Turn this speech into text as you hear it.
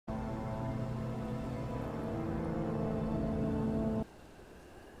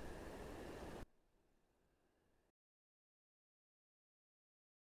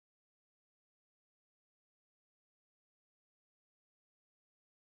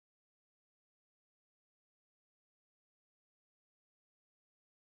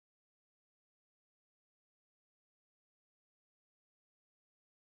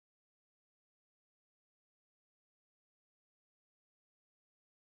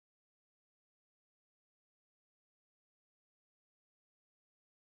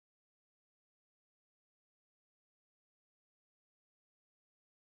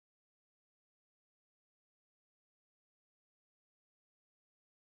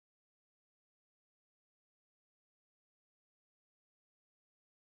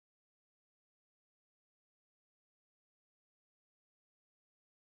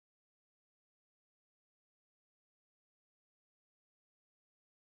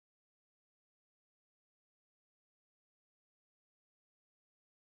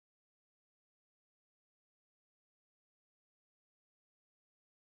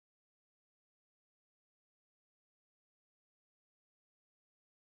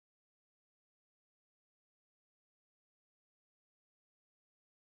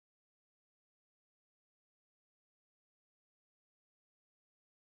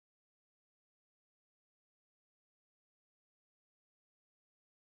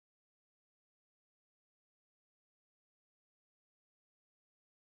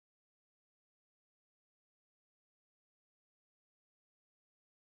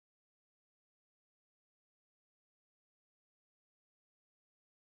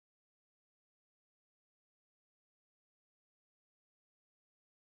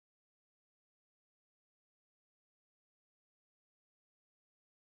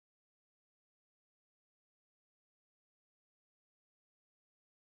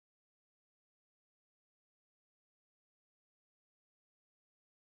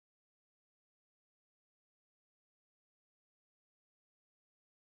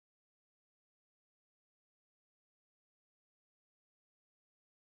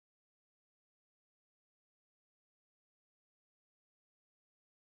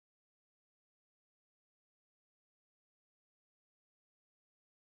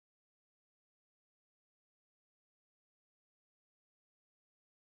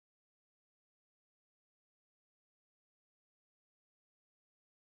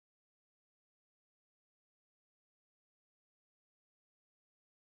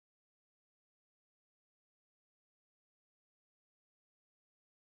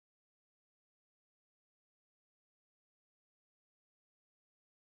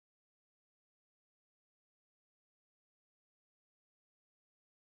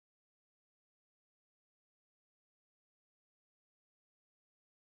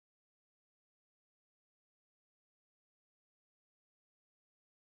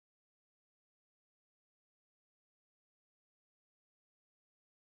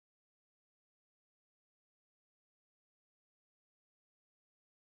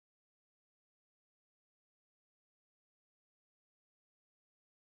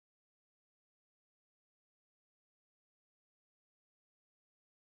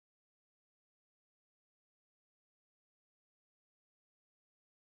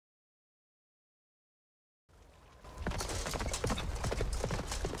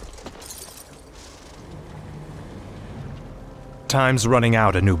time's running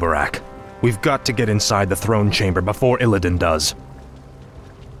out, Anubarak. We've got to get inside the throne chamber before Illidan does.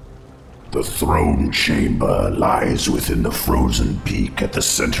 The throne chamber lies within the frozen peak at the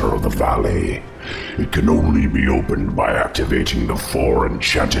center of the valley. It can only be opened by activating the 4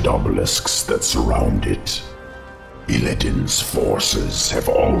 enchanted obelisks that surround it. Illidan's forces have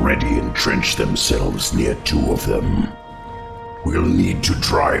already entrenched themselves near 2 of them. We'll need to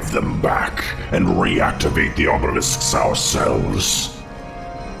drive them back and reactivate the obelisks ourselves.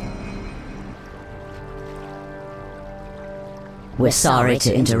 We're sorry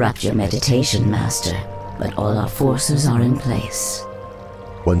to interrupt your meditation, Master, but all our forces are in place.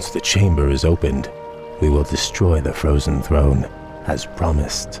 Once the chamber is opened, we will destroy the frozen throne, as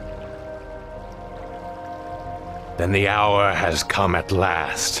promised. Then the hour has come at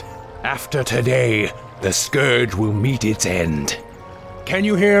last. After today, the Scourge will meet its end. Can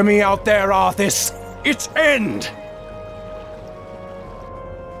you hear me out there, Arthas? Its end!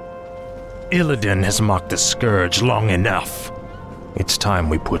 Illidan has mocked the Scourge long enough. It's time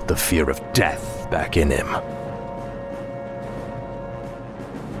we put the fear of death back in him.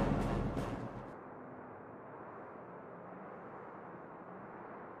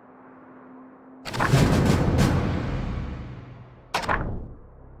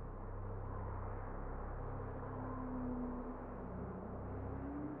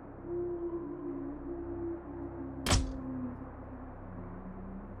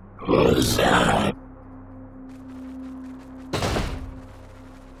 What's that?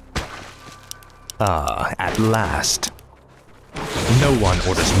 Ah, at last. No one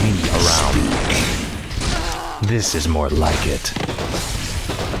orders me around. This is more like it.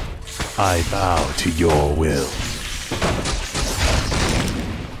 I bow to your will.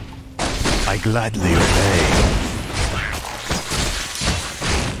 I gladly obey.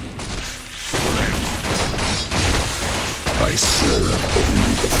 I serve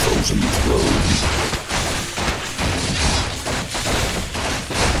only the frozen throne.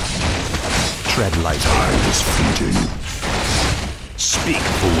 Tread lightly. Time is fleeting. Speak,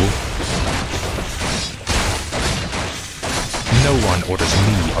 fool. No one orders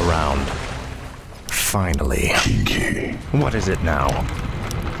me around. Finally. Kinky. What is it now?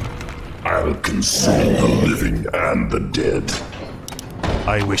 I'll consume the living and the dead.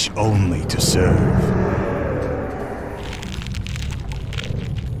 I wish only to serve.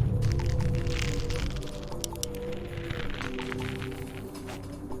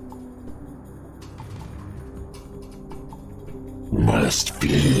 Must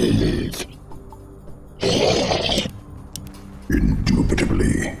feed.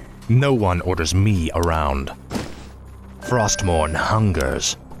 Indubitably. No one orders me around. Frostmourne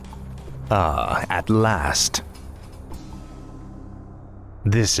hungers. Ah, at last.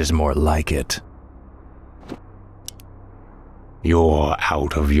 This is more like it. You're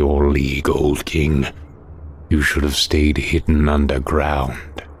out of your league, old king. You should have stayed hidden underground.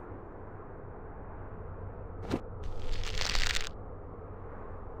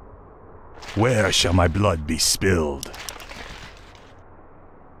 Where shall my blood be spilled?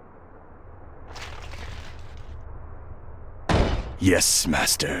 Yes,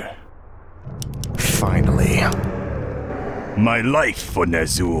 Master. Finally. My life for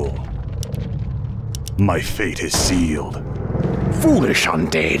Ner'zhul. My fate is sealed. Foolish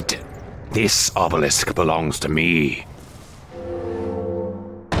undead. This obelisk belongs to me.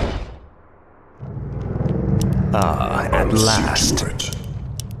 Ah, at last.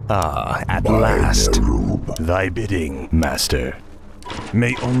 Ah, at last. Thy bidding, Master.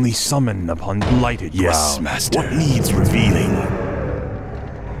 May only summon upon blighted ground. Yes, Master. What needs revealing?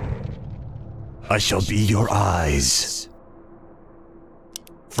 I shall be your eyes.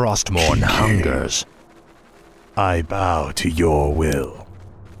 Frostmourne hungers. I bow to your will.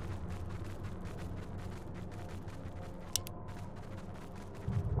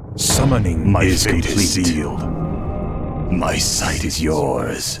 Summoning my fate is sealed. My sight is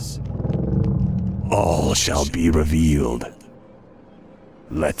yours. All shall be revealed.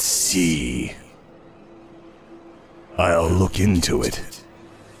 Let's see. I'll look into it.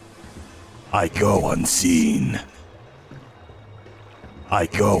 I go unseen. I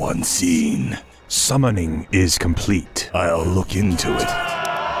go unseen. Summoning is complete. I'll look into it.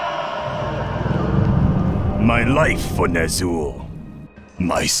 My life for Ner'zhul.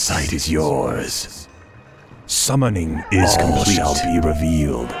 My sight is yours. Summoning is complete. All shall be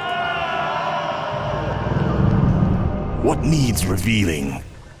revealed. What needs revealing?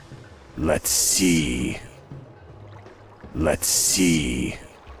 Let's see. Let's see.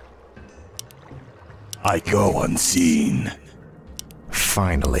 I go unseen.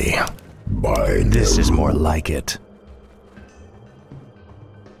 Finally. This is more like it.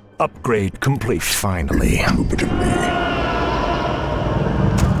 Upgrade complete. Finally.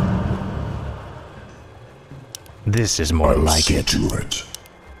 This is more like it. To it.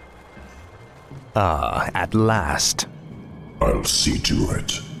 Ah, at last. I'll see to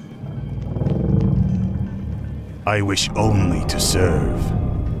it. I wish only to serve.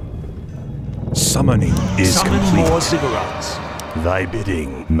 Summoning is Summon complete. more ziggurats. Thy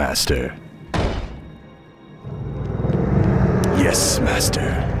bidding, Master. Yes,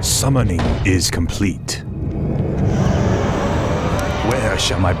 Master. Summoning is complete. Where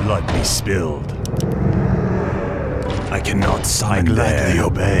shall my blood be spilled? I cannot summon. I gladly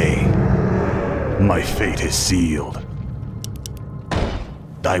obey. My fate is sealed.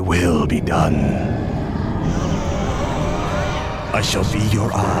 Thy will be done. I shall be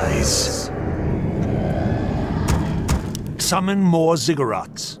your eyes. Summon more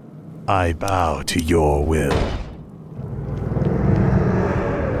ziggurats. I bow to your will.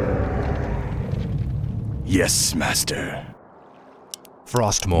 Yes, Master.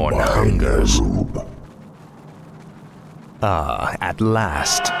 Frostmourne hungers. Ah, at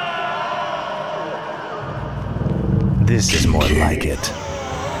last. This is more like it.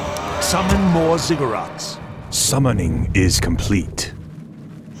 Summon more ziggurats. Summoning is complete.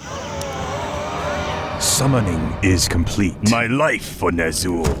 Summoning is complete. My life for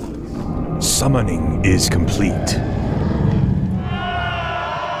Ner'zhul. Summoning is complete.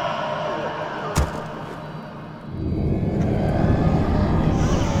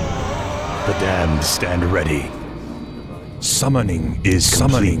 The damned stand ready. Summoning is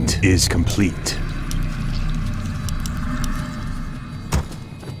complete.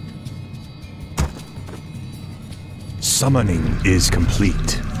 Summoning is complete.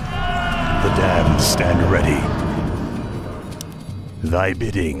 The damned stand ready. Thy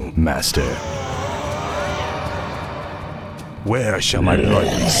bidding, Master. Where shall my blood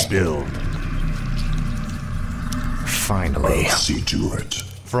be spilled? Finally. I'll see to it.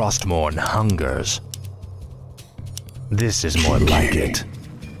 Frostmourne hungers. This is more like it.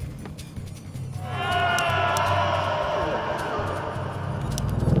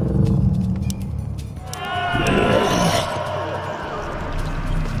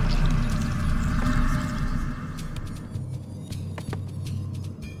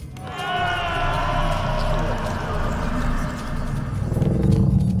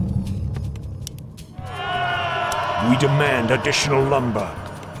 We demand additional lumber.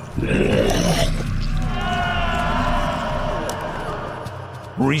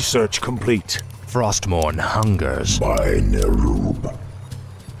 Research complete. Frostmourne hungers. By Nerub.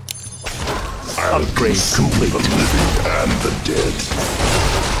 Upgrade complete. The living and the dead.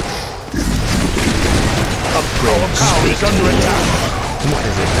 Upgrade. Our power is under attack. What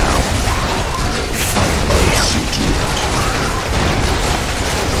is it now? I'll see to it.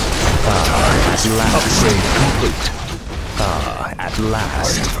 At last. Upgrade complete. Ah, at I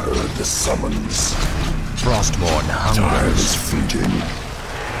last. have heard the summons. Frostmourne Time hungers. is fleeting.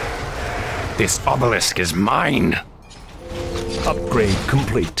 This obelisk is mine. Upgrade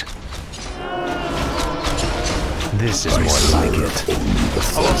complete. This is more like it.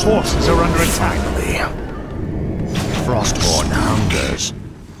 Our forces are under attack. Finally. Frostmourne hungers.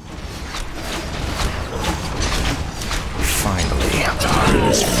 Finally.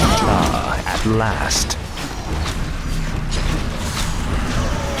 Ah, at last.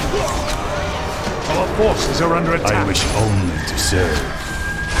 Our forces are under attack. I wish only to serve.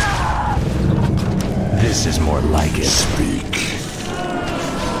 This is more like it. Speak.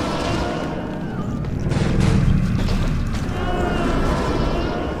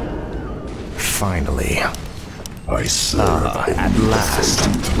 Finally. I serve at last. the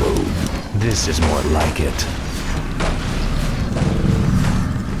Frozen Throne. This is more like it.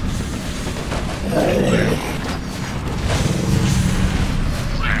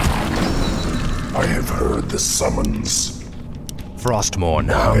 I have heard the summons. Frostmourne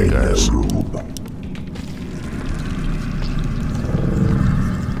By hungers. Nerub.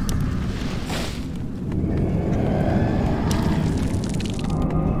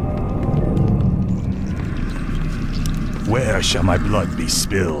 Where shall my blood be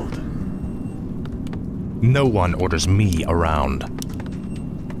spilled? No one orders me around.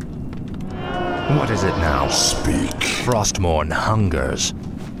 What is it now? Speak. Frostmourne hungers.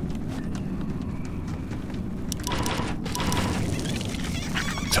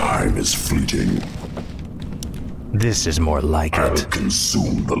 Time is fleeting. This is more like I'll it.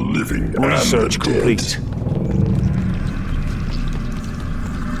 consume the living Research and the complete. dead.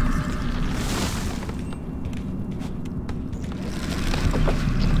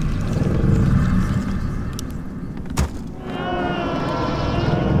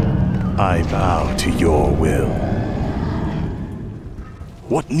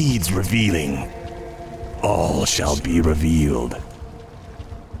 What needs revealing? All shall be revealed.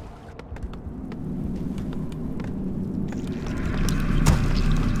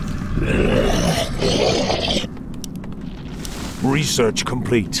 Research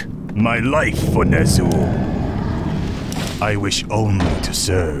complete. My life for Ner'zhul. I wish only to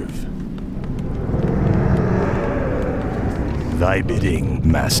serve. Thy bidding,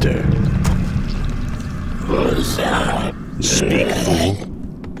 Master. Speak, fool.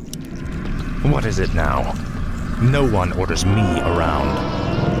 What is it now? No one orders me around.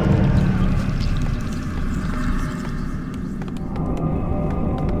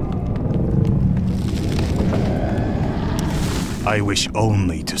 I wish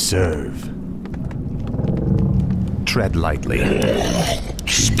only to serve. Tread lightly.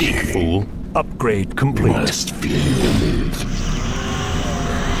 Speak, fool. Upgrade complete.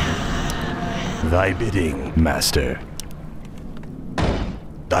 Thy bidding, Master.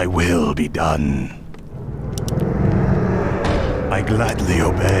 Thy will be done. I gladly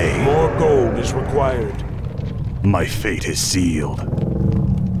obey. More gold is required. My fate is sealed.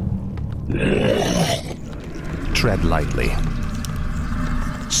 Tread lightly.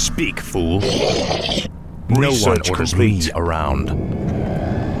 Speak, fool. No one orders me around.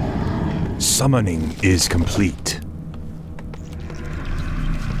 Summoning is complete.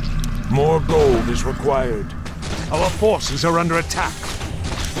 More gold is required. Our forces are under attack.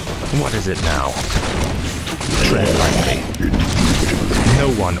 What is it now? Tread lightly. No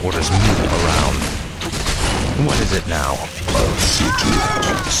one orders me around. What is it now?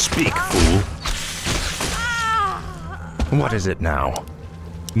 Speak, fool. What is it now?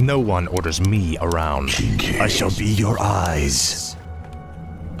 No one orders me around. I shall be your eyes.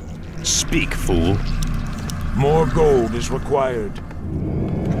 Speak, fool. More gold is required.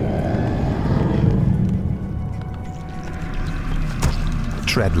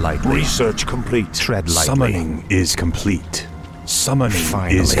 Tread lightly. Research complete. Tread lightly. Summoning is complete. Summoning is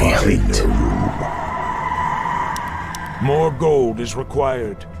Finally. complete. More gold is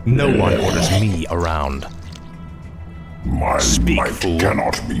required. No one orders me around. My Speak, might fool.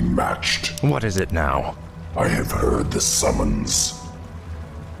 cannot be matched. What is it now? I have heard the summons.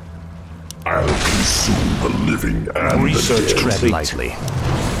 I'll consume the living and Research the dead. Tread complete. lightly.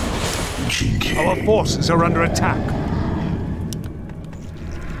 Our forces are under attack.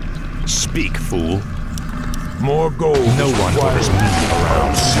 Speak, fool. More gold No is one required. orders me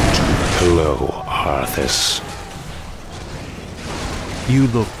around. Hello, Arthas. You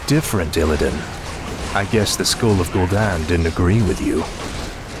look different, Illidan. I guess the Skull of Gul'dan didn't agree with you.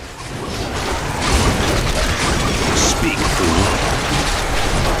 Speak, fool.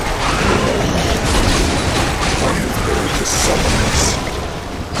 I have heard the summons.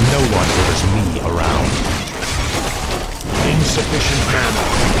 No one orders me around. Insufficient mana.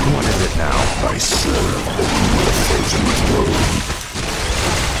 What is it now? I serve the frozen throne.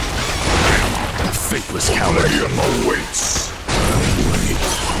 Faithless coward. Oblivion awaits.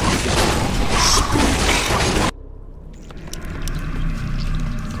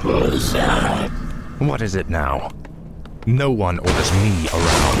 What is it now? No one orders me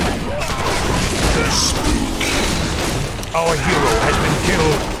around. Our hero has been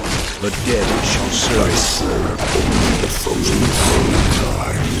killed. The dead shall serve. The frozen throne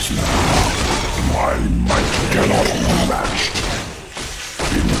time is now. My might cannot be matched.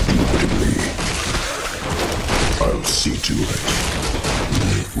 Indubitably. I'll see to it.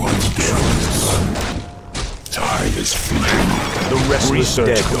 What's done? Time is fleeting. The restless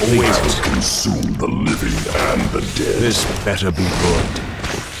dead I await. consume the living and the dead. This better be good.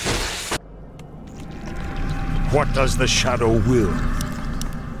 What does the shadow will?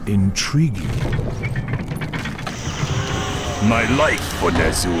 Intriguing. My life for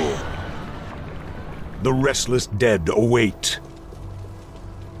Ner'zhul. The restless dead await.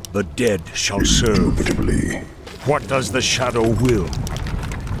 The dead shall serve. Indubitably. What does the shadow will?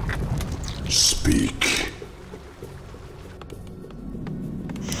 Speak.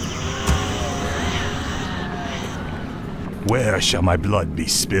 Where shall my blood be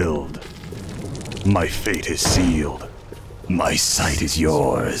spilled? My fate is sealed. My sight is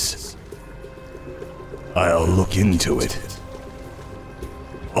yours. I'll look into it.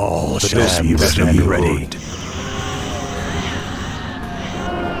 All shall be ready.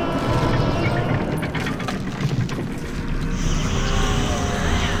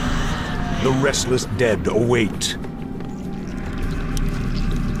 The restless dead await.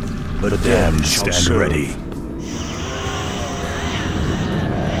 The dead shall Stand serve. ready.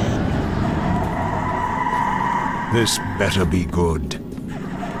 This better be good.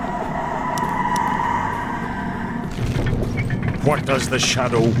 What does the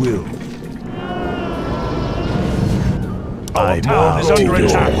shadow will? I bow Is to under your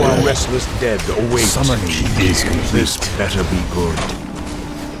attack will. while restless dead await. Summoning is complete. This better be good.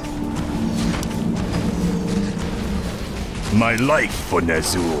 My life for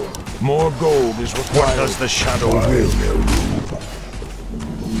Ner'zhul. More gold is required. What does the shadow will?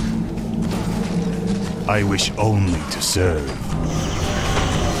 I wish only to serve.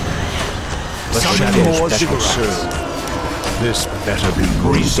 The Summon shadows more shall ziggurats. serve. This better be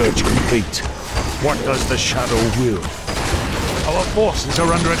good. Research complete. What does the shadow will? Our forces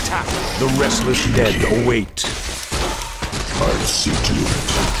are under attack. The restless dead await. I'll see to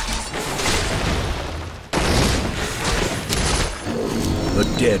it.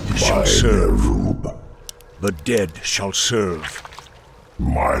 The dead shall By serve. Nerub, The dead shall serve.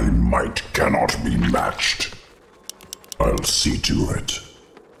 my might cannot be matched. I'll see to it.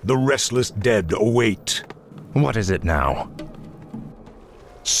 The restless dead await. What is it now?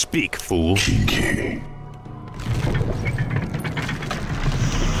 Speak, fool. Kinky.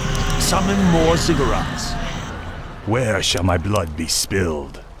 Summon more ziggurats. Where shall my blood be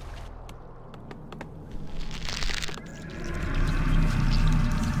spilled?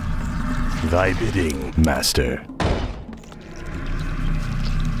 Thy bidding, Master.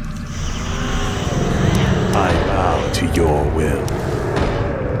 I bow to your will.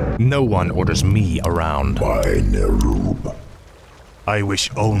 No one orders me around. By Nerub, I wish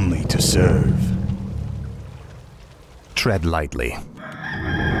only to serve. Tread lightly.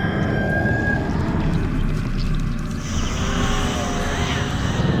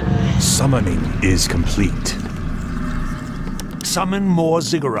 Summoning is complete. Summon more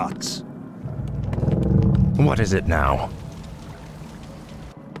ziggurats. What is it now?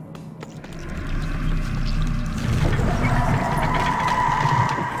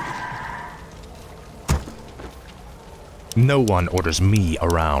 No one orders me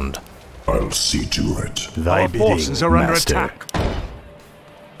around. I'll see to it. Thy Our bidding, forces are under Master. attack.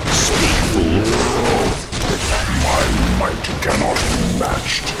 My might cannot be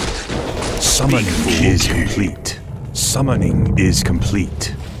matched. Summoning is complete. Summoning is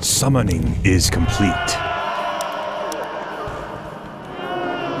complete. Summoning is complete.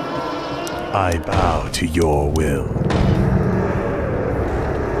 I bow to your will.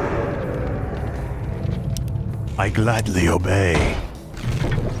 I gladly obey.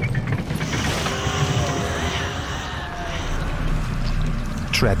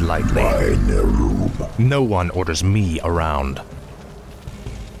 Tread lightly. By Nerub, No one orders me around.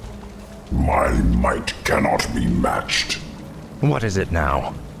 my might cannot be matched. What is it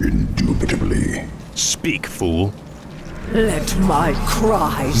now? Indubitably. Speak, fool. Let my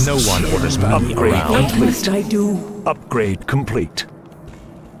cries No one orders me Upgrade around. What must I do? Upgrade complete.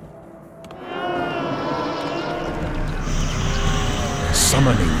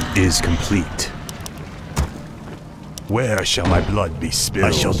 Summoning is complete. Where shall my blood be spilled?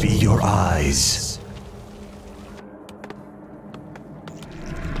 I shall be your eyes.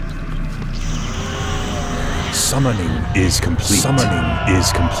 Summoning is complete. Summoning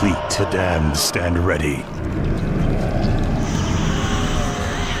is complete. The damned stand ready.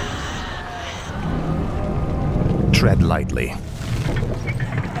 Tread lightly.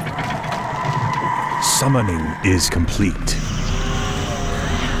 Summoning is complete.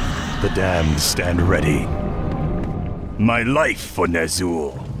 The damned stand ready. My life for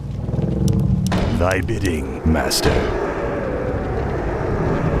Ner'zhul. Thy bidding, Master.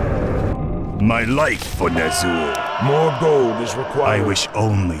 My life for Ner'zhul. More gold is required. I wish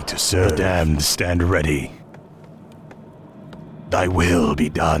only to serve. The damned stand ready. Thy will be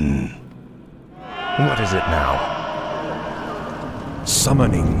done. What is it now?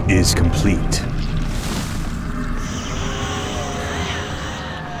 Summoning is complete.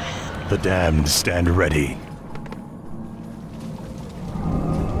 The damned stand ready.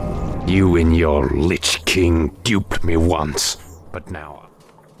 You and your Lich King duped me once, but now...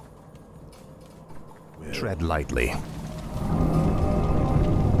 Tread lightly.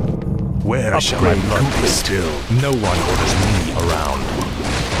 Where shall my blood be spilled? No one orders me around.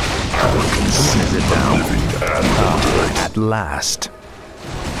 What is it now? At last.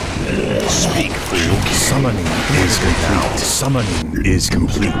 Speak, fool. Summoning is complete. Summoning is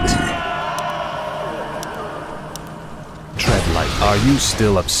complete. Tread lightly. Are you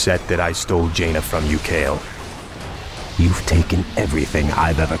still upset that I stole Jaina from you, Kale? You've taken everything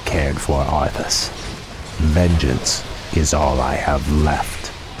I've ever cared for, Arthas. Vengeance is all I have left.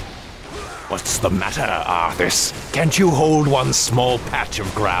 What's the matter, Arthas? Can't you hold one small patch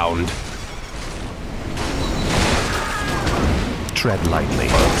of ground? Tread lightly.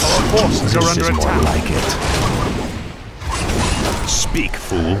 Our forces are This under is more attack. like it. Speak,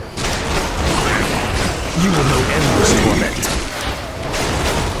 fool. You will know endless torment.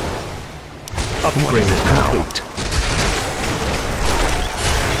 Upgrade complete.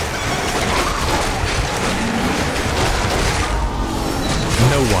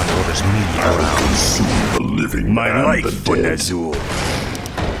 No one orders me around. Consume the living My and life the for dead. Nazul.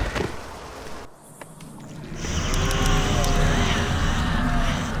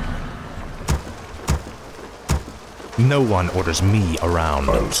 No one orders me around.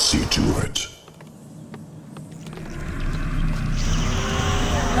 I'll see to it.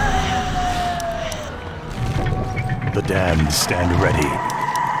 The damned stand ready.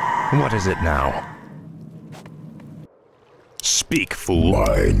 What is it now? Speak, fool.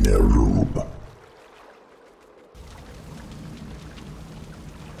 My Nerub.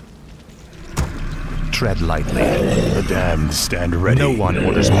 Tread lightly. The damned stand ready. No one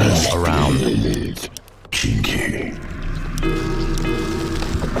orders me around. Kinky.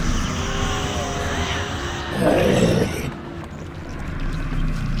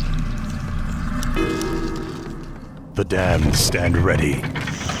 The damned stand ready.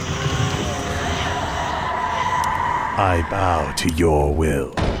 I bow to your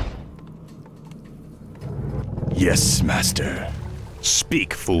will. Yes, master.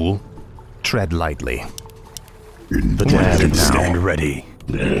 Speak, fool. Tread lightly. The damned stand ready.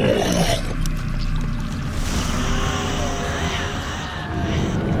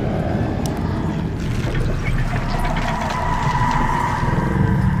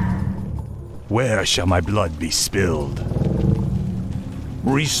 Where shall my blood be spilled?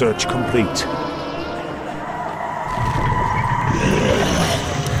 Research complete.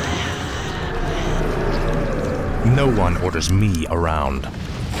 No one orders me around.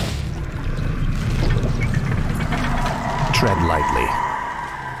 Tread lightly.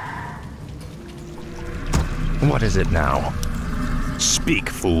 What is it now? Speak,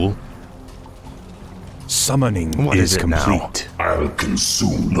 fool. Summoning What is is it now? complete. I'll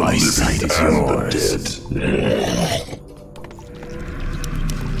consume the My living sight is and yours. the dead.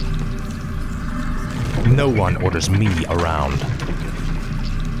 No one orders me around.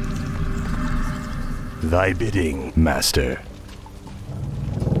 Thy bidding, master.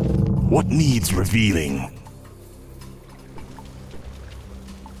 What needs revealing?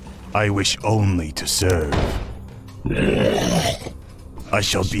 I wish only to serve. I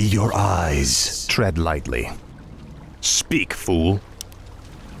shall be your eyes. Tread lightly. Speak, fool.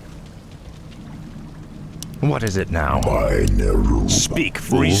 What is it now? My Nerub. Speak,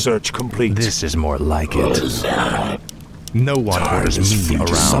 fool. Research complete. This is more like it. No one orders me around.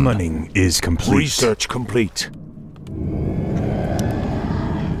 Summoning is complete. Research complete.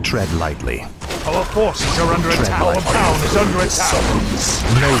 Tread lightly. Our forces are under Tread attack. Our lightly. town is under attack.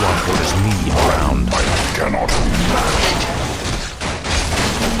 No one orders me around. I cannot be matched.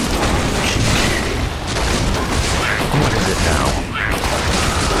 What is it now?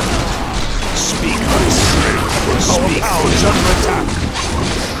 Speak, Our Speak, town is under attack.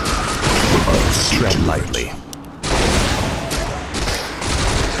 tread lightly.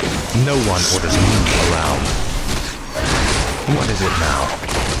 No one orders me around. What is it now?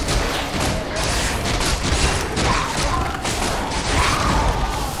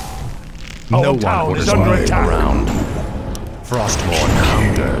 Our No one town orders is under me attack. around. Frostmourne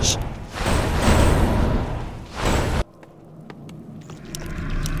hungers.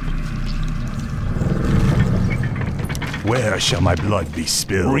 Where shall my blood be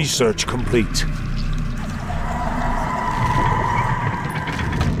spilled? Research complete.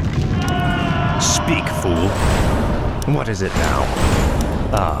 Speak, fool. What is it now?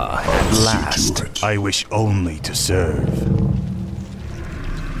 At last, I wish only to serve.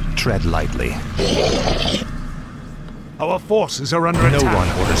 Tread lightly. Our forces are under No attack. one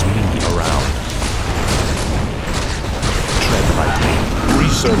orders me around. Tread lightly.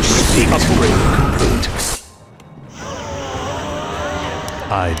 Research Upgrade complete.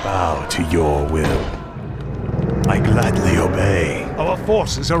 I bow to your will. I gladly obey. Our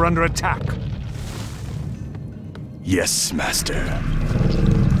forces are under attack. Yes, master.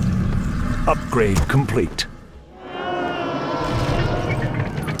 Upgrade complete.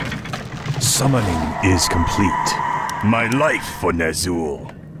 Summoning is complete. My life for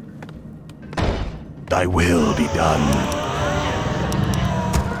Nazul. Thy will be done.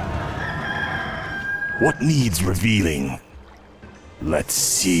 What needs revealing? Let's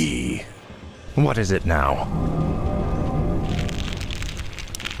see. What is it now?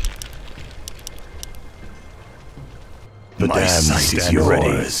 The My damned sight is stand yours.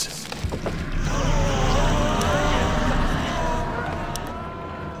 ready.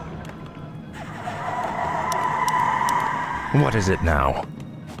 What is it now?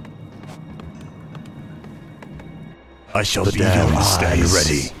 I shall be your stand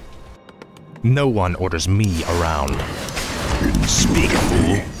ready. No one orders me around. Speak,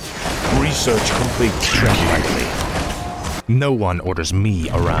 fool. Research complete. Tread lightly. No one orders me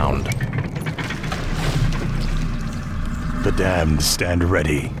around. The damned stand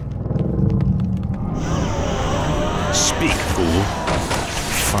ready. Speak, fool.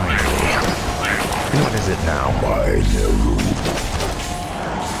 Finally. What is it now? By Neru.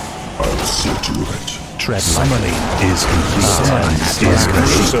 I'll see to it. Tread Summoning lightly. is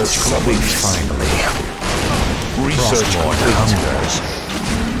complete. Research complete. Finally. Research complete. Hungers.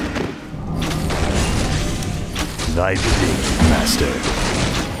 Thy bidding, master.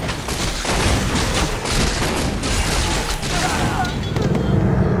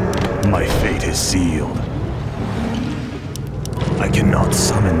 My fate is sealed. I cannot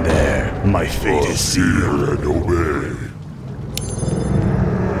summon there. My fate is sealed. And obey.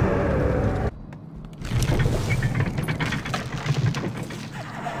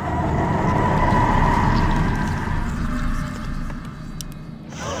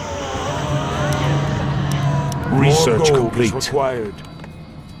 Research complete. Required.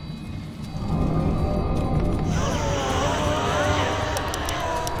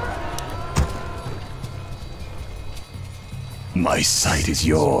 My sight is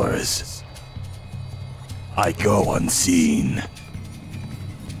yours. I go unseen.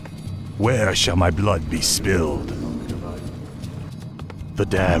 Where shall my blood be spilled? The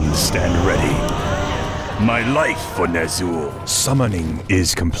damned stand ready. My life for Ner'zhul. Summoning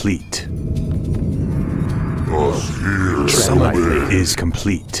is complete. Summoning is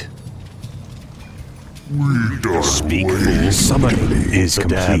complete. Speak, fool. Summoning is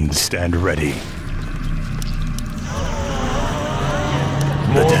complete. Stand ready.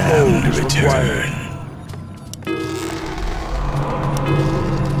 The damned return.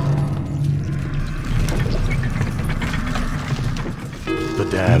 The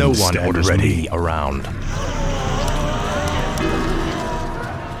damned No one stand orders ready. me around.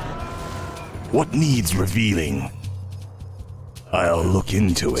 What needs revealing? I'll look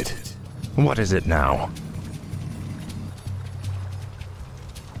into it. What is it now?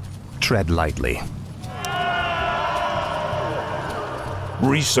 Tread lightly.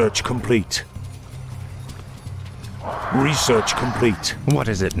 Research complete. Research complete. What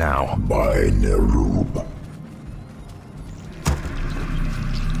is it now? By Nerub.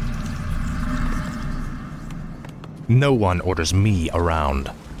 No one orders me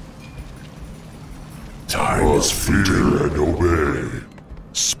around. Time is fleeting and obey.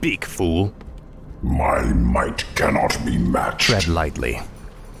 Speak, fool. My might cannot be matched. Tread lightly.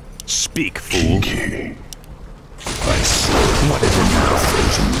 Speak, fool. Kinky. What is it now?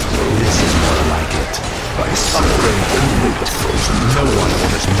 This is more like it. Upgrade complete. No one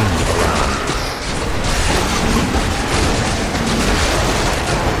orders me around.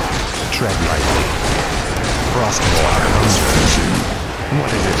 Tread lightly. Frostmourne hungers.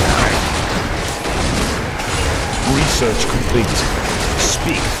 What is it now? Research complete.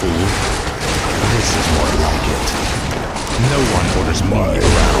 Speak, fool. This is more like it. No one orders me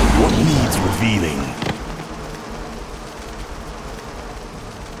around. What needs revealing?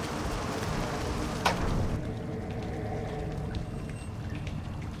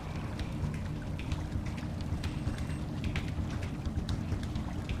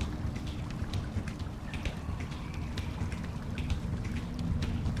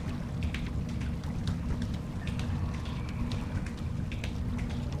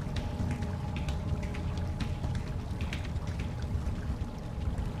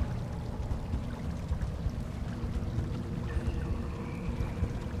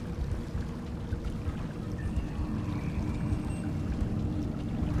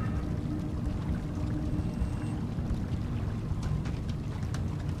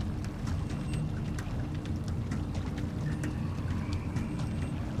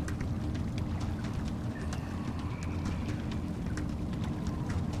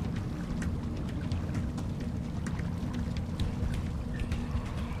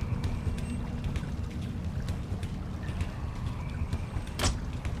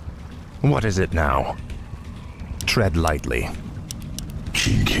 What is it now? Tread lightly.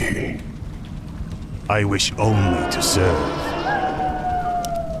 Kinky. I wish only to serve.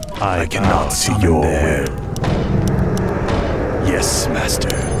 I cannot see your will. Yes, master.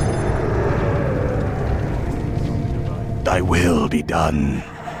 Thy will be done.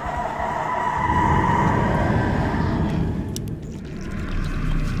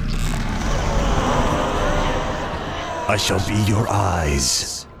 I shall be your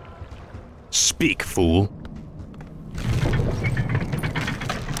eyes. Speak, fool.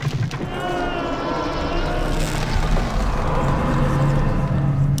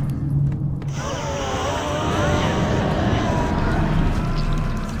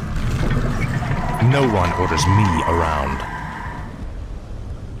 one orders me around.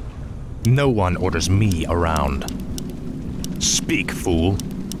 No one orders me around. Speak, fool.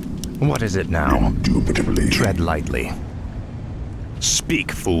 What is it now? Indubitably. Tread lightly.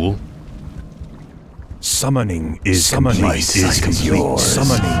 Speak, fool. Summoning is complete.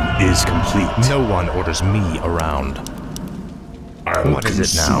 Summoning is complete. No one orders me around. What is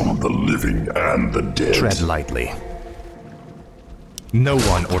it now? The living and the dead. Tread lightly. No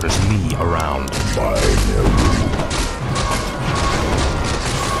one orders me around. By Neru.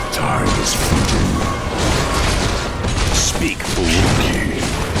 Time is fleeting. Speak, fool.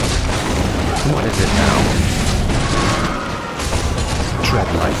 What is it now? Tread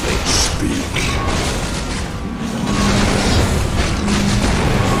lightly. Speak.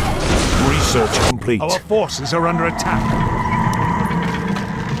 Research complete. Our forces are under attack.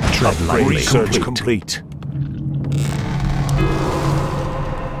 Tread lightly. Research complete.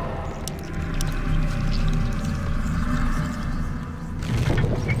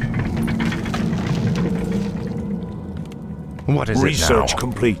 What is Research it now?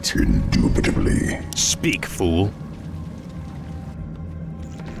 complete. Indubitably. Speak, fool.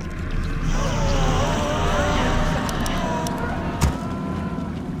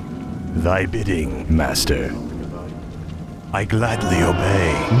 Thy bidding, Master. I gladly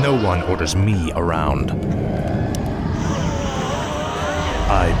obey. No one orders me around.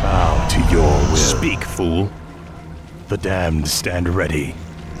 I bow to your will. Speak, fool. The damned stand ready.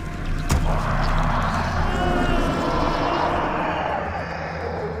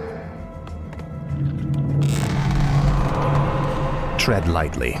 Tread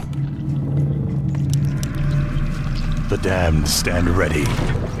lightly. The damned stand ready.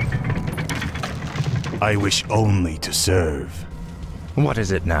 I wish only to serve. What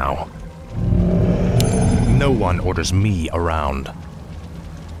is it now? No one orders me around.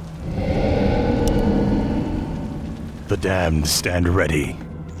 The damned stand ready.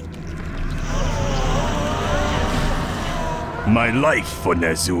 My life for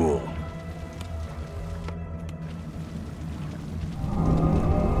Ner'zhul.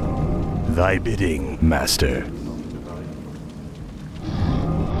 Thy bidding, Master.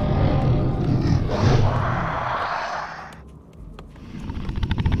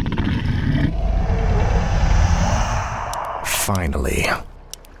 Finally.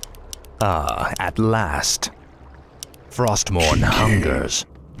 Ah, at last. Frostmourne hungers.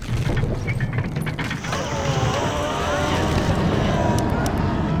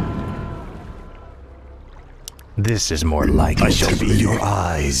 This is more like I shall be your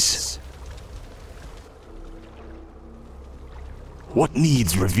eyes. What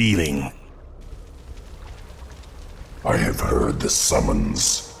needs revealing? I have heard the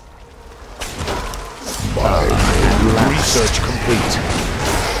summons. Research complete.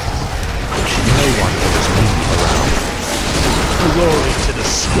 No one orders me around. Glory to the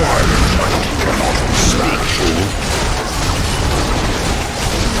sky. Speak, fool.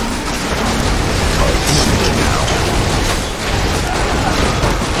 Now.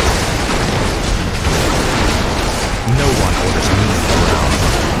 No one orders me around.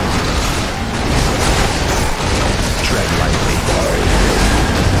 Tread lightly.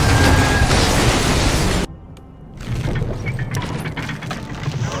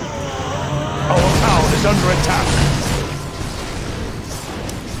 Our town is under attack.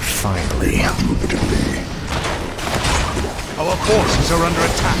 Finally. Our forces are under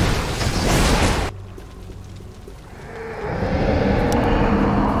attack.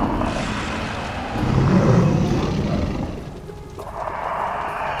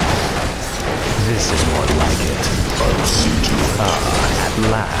 This is more like it. Ah, at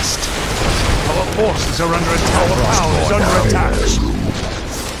last. Our forces are under attack. Our town is under attack.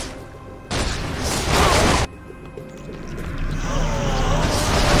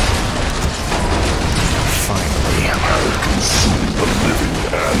 Finally. I'll consume the living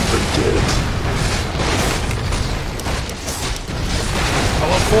and the dead.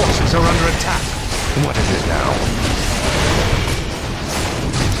 Our forces are under attack. What is it now?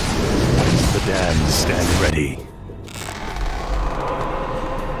 The damned stand ready.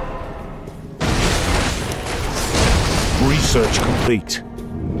 Research complete.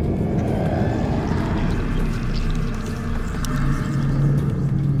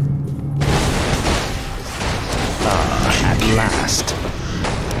 Ah, at last.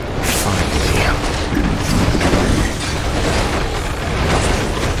 Finally.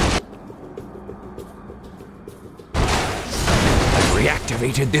 I've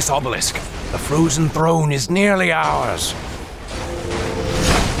reactivated this obelisk. The frozen throne is nearly ours.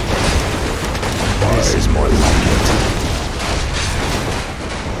 This is more like it.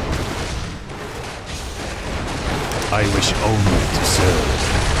 I wish only to serve.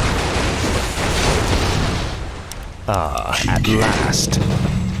 Ah, at last.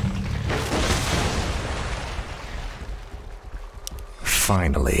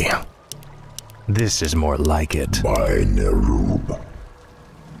 Finally. This is more like it. By Nerub.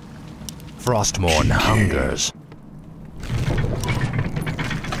 Frostmourne hungers.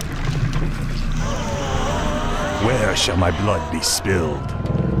 Where shall my blood be spilled?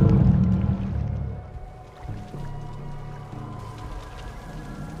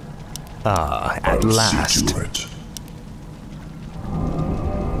 Ah, at last. See to it.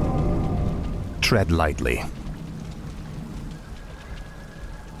 Tread lightly.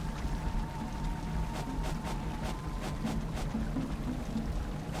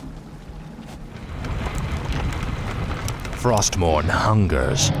 Frostmourne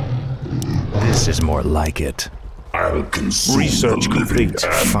hungers. This is more like it. I'll consume Research the living complete.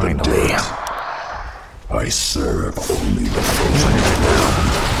 and the Finally. dead. I serve only the frozen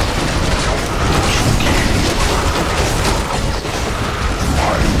ground.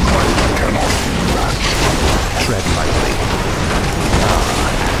 My might cannot be matched. Tread lightly. Ah,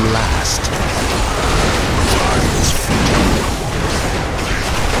 at last. Time is fleeting.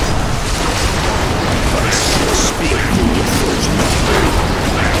 I speak to the frozen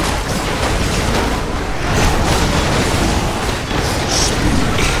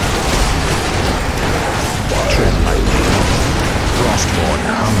Tread lightly. Frostmourne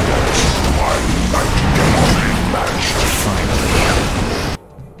hungers. My might cannot be matched. Finally.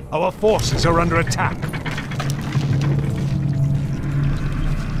 Our forces are under attack.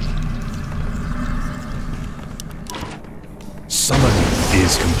 Summoning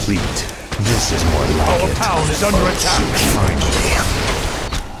is complete. This is more like Our it. town is under attack.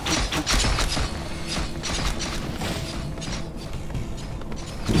 Finally.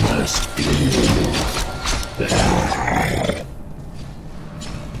 Must be.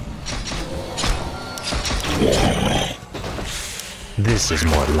 This is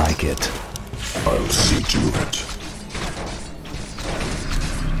more like it. I'll see to it.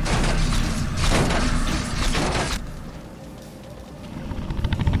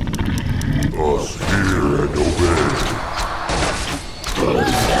 Hear and obey.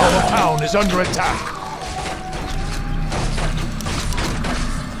 Our town is under attack.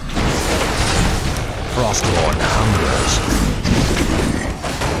 Frostmourne hungers.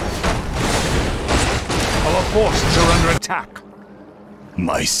 Our forces are under attack.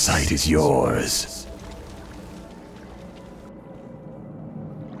 My sight is yours.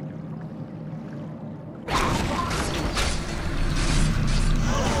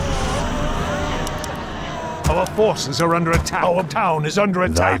 Our forces are under attack. Our town is under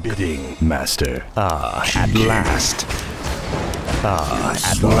Thy attack. bidding, master. Ah, at last. Ah,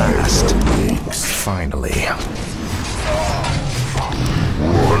 at last. Finally.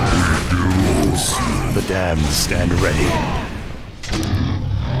 The damned stand ready.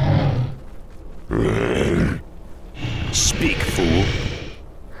 Speak, fool.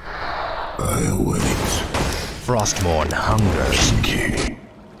 I wait. Frostmourne hungers.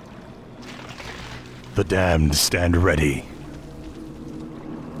 The damned stand ready.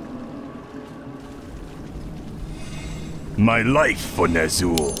 My life for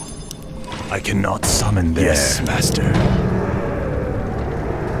Ner'zhul. I cannot summon there. Yes, master.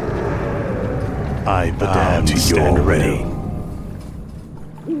 I bow to stand ready.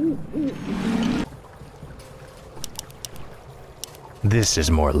 This is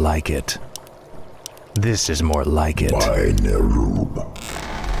more like it. This is more like it. By Nerub.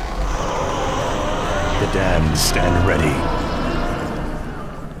 The damned stand ready.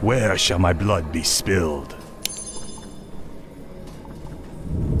 Where shall my blood be spilled?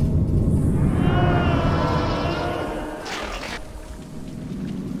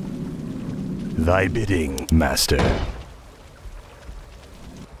 Thy bidding, master.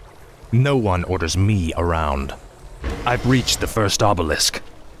 No one orders me around. I've reached the first obelisk.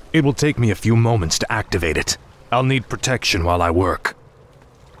 It will take me a few moments to activate it. I'll need protection while I work.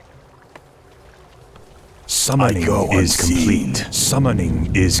 Summoning is complete.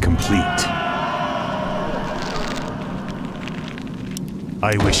 Summoning is complete.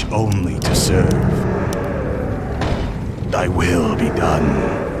 I wish only to serve. Thy will be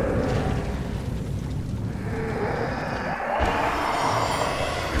done.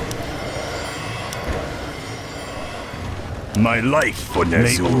 My life for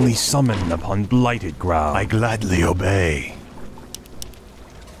Ner'zhul may only summon upon blighted ground. I gladly obey.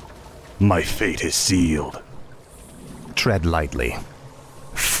 My fate is sealed. Tread lightly.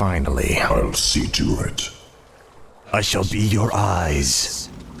 Finally. I'll see to it. I shall be your eyes.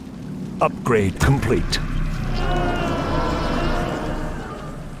 Upgrade complete.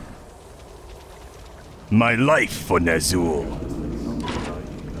 My life for Ner'zhul.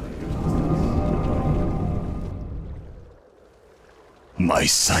 My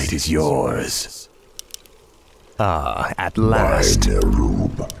sight is yours. Ah, at last.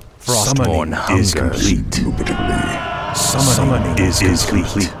 Frostmourne is complete. Summoning is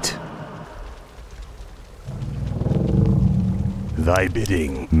complete. Thy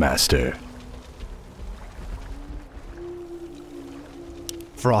bidding, Master.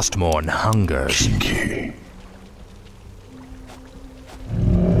 Frostmourne hungers. Kinky.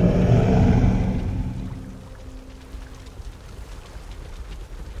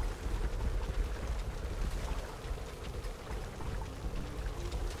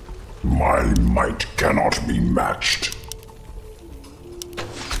 My might cannot be matched.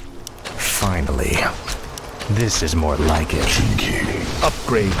 Finally. This is more like it. Kinky.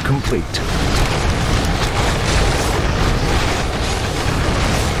 Upgrade complete.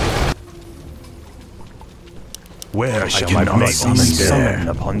 Where shall my blade be summoned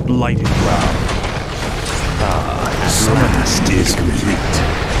upon blighted ground? Ah, at last is complete.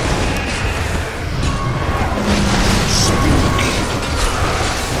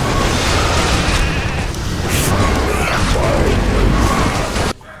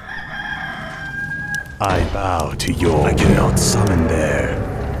 I bow to your I cannot summon there.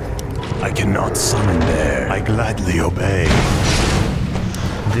 I cannot summon there. I gladly obey.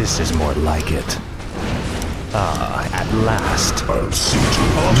 This is more like it. Ah, at last. I'll see to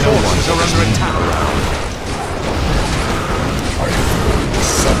it. Our forces are under attack. I have heard the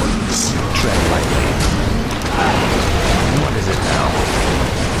summons. Tread lightly. What is it now?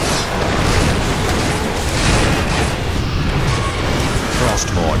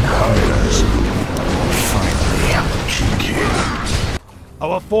 Frostmourne hungers. Finally. Kinky.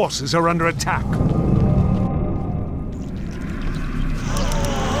 Our forces are under attack.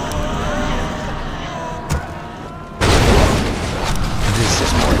 This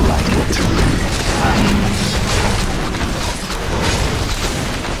is more like it.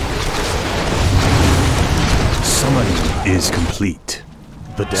 Summoning is complete.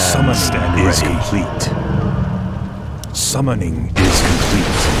 The damned is complete. Summoning is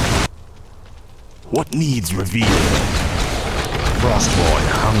complete. What needs revealing? Frostmourne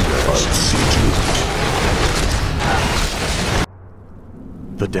hungers.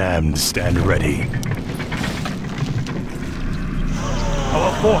 The damned stand ready.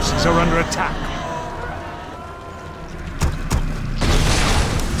 Our forces are under attack.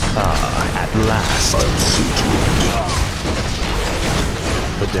 Ah, at last.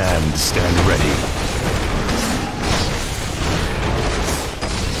 The damned stand ready.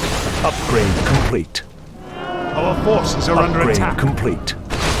 Upgrade complete. Our forces are under attack. Complete.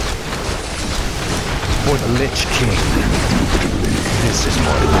 For the Lich King. This is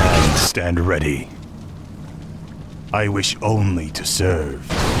more The like damned stand ready. I wish only to serve.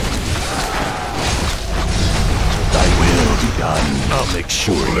 Thy will be done. I'll make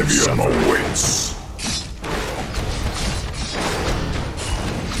sure you Oblivion suffer. awaits.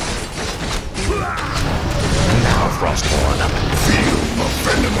 now, Frostmourne. Feel the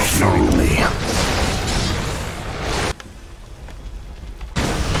venom of Finally.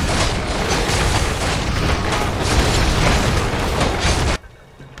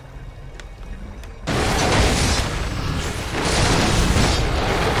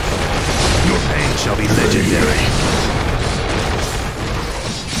 Your pain shall be legendary.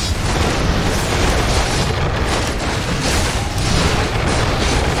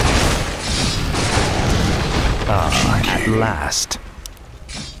 At last.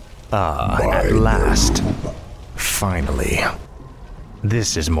 At last. Finally.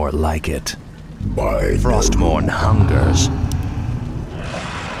 This is more like it. by Frostmourne hungers.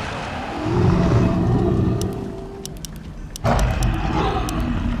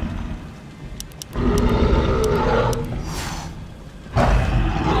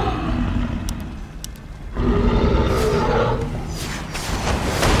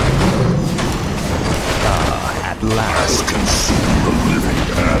 At last. consume the living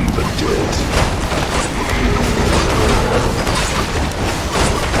and the dead.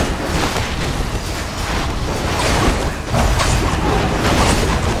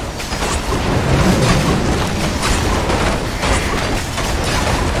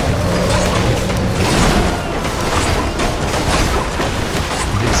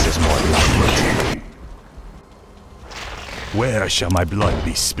 This is more like it. Where shall my blood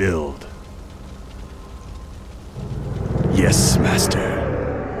be spilled? Yes, Master.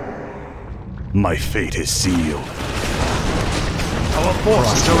 My fate is sealed. Our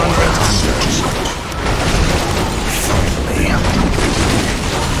forces are under attack. Finally.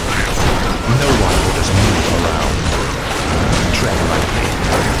 No one orders me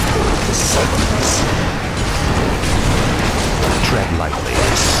lightly.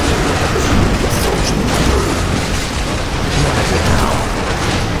 What is it now?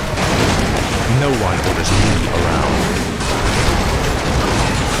 No one orders me around.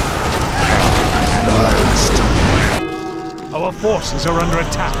 At last. Our forces are under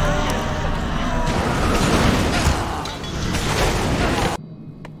attack.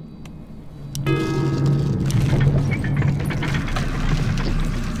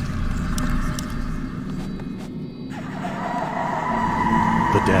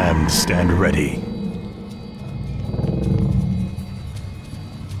 The damned stand ready.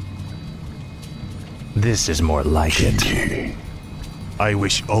 This is more like it. I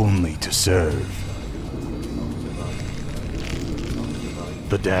wish only to serve.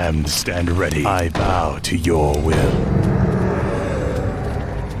 The damned stand ready. I bow to your will.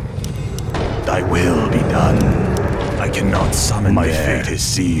 Thy will be done. I cannot summon my fate is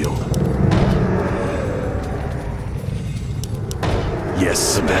sealed.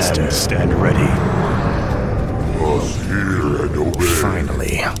 Yes, Master, stand ready. Hear and obey.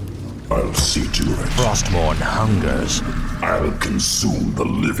 Finally. I'll see to it. Frostmourne hungers. I'll consume the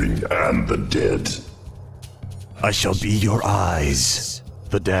living and the dead. I shall be your eyes.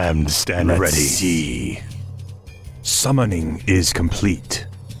 The damned stand ready. Let's see. Summoning is complete.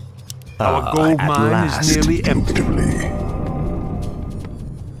 Our gold mine is nearly empty.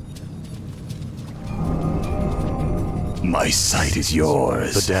 My sight is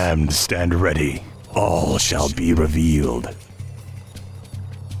yours. The damned stand ready. All shall be revealed.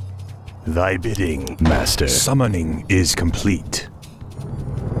 Thy bidding, Master. Summoning is complete.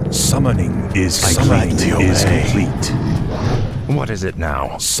 Summoning is complete. What is it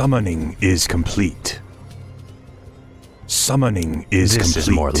now? Summoning is complete. Summoning is complete. This is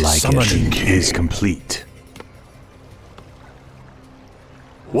more like Summoning is complete.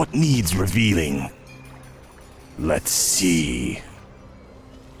 What needs revealing? Let's see.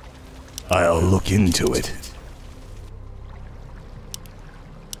 I'll look into it.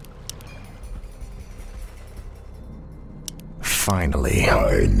 Finally.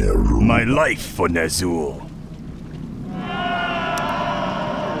 My life for Ner'zhul.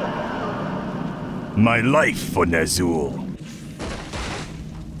 My life for Ner'zhul.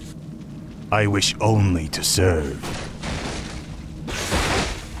 I wish only to serve.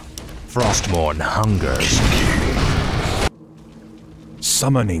 Frostmourne hungers.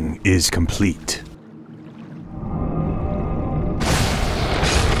 Summoning is complete.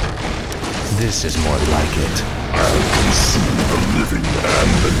 This is more like it. I'll consume the living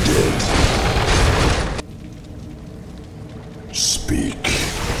and the dead. Speak.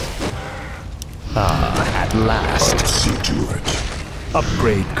 At last. I'll see to it.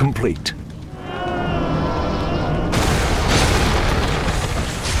 Upgrade complete.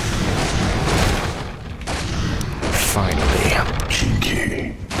 Finally.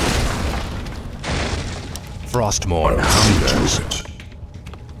 Kinky. Frostmourne hungers.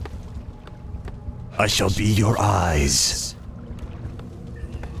 I shall be your eyes.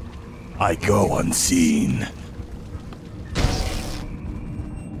 I go unseen.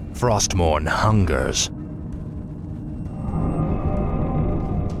 Frostmourne hungers.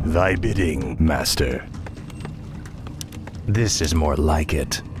 Thy bidding, Master. This is more like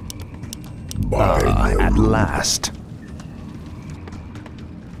it. At last.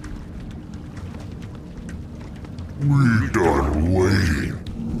 We done waiting.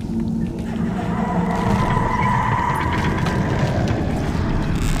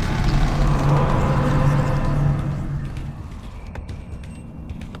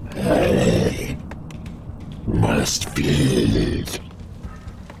 Must feel it.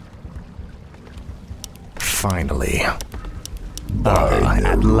 Finally.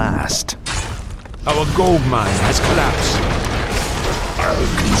 At last. Our gold mine has collapsed.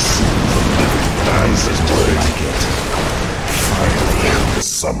 I'll consume the living and This is more like it. Finally. the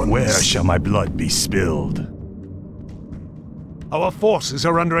summons. Where shall my blood be spilled? Our forces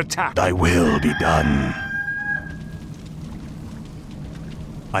are under attack. Thy will be done.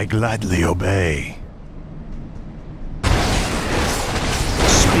 I gladly obey.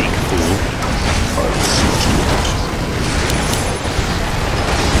 Speak, fool. I'll see to it.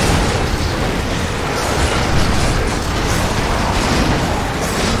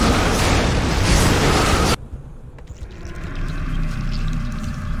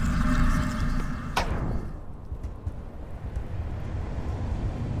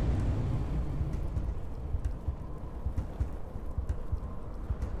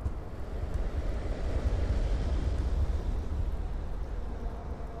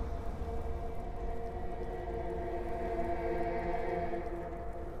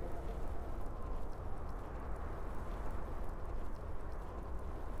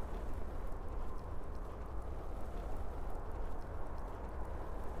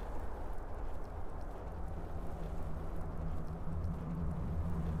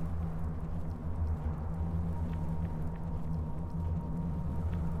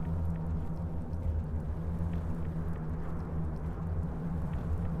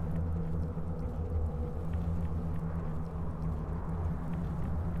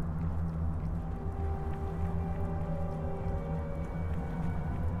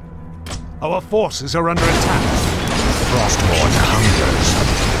 Our forces are under attack. Frostborn hungers.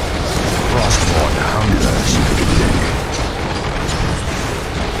 Frostborn hungers.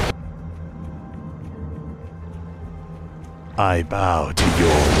 I bow to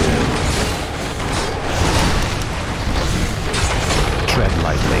your will. Tread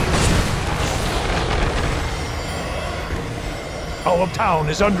lightly. Our town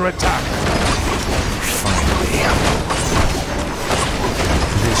is under attack. Finally.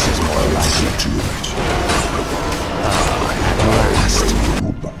 This is more like it. At last.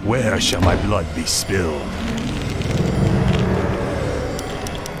 Where shall my blood be spilled?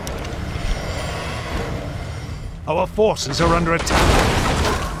 Our forces are under attack.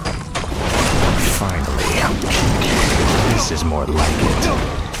 Finally. This is more like it.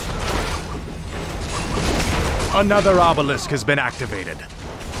 Another obelisk has been activated.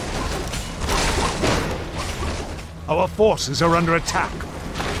 Our forces are under attack.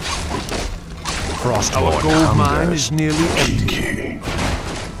 Frostborn Our gold mine hungers. is nearly empty.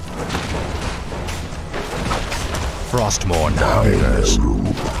 Frostborn hungers.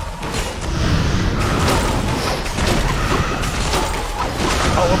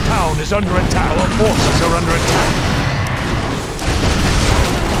 Our town is under attack. Our forces are under attack.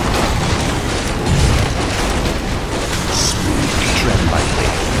 Tread lightly.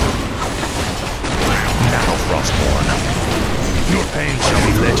 Now, Frostborn. Your pain shall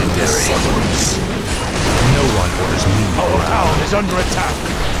be legendary. No one orders me Our around. town is under attack.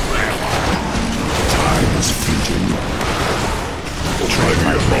 Time is fleeting.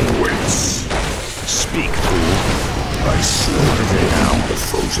 Triumph awaits. Speak, fool. I slowly lay down the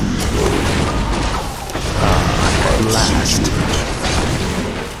frozen road. At last.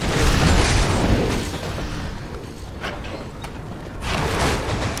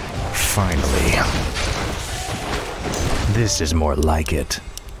 Finally. This is more like it.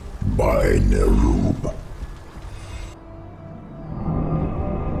 By Nerub.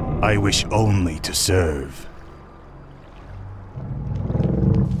 I wish only to serve.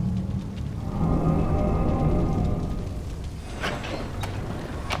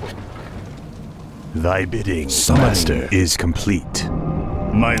 Thy bidding, Master, is complete.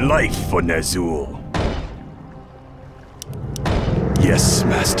 My life for Ner'zhul. Yes,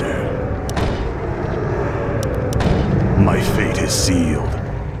 Master. My fate is sealed.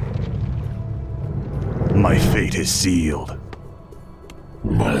 My fate is sealed.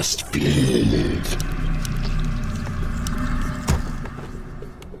 Must feel.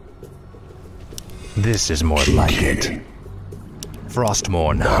 This is more like it.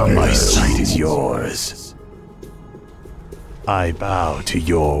 Frostborn My hungers. sight is yours. I bow to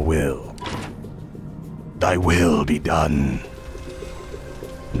your will. Thy will be done.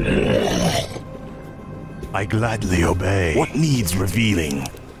 I gladly obey. What needs revealing?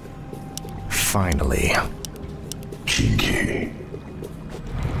 Finally. Kinky.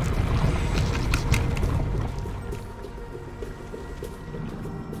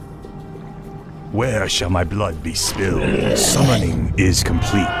 Where shall my blood be spilled? Summoning is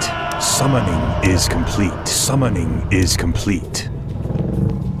complete. Summoning is complete. Summoning is complete.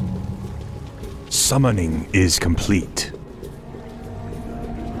 Summoning is complete.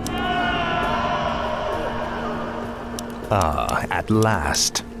 Ah, at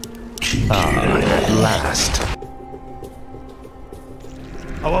last. Ah, at last.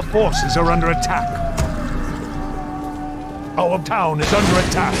 Our forces are under attack. Our town is under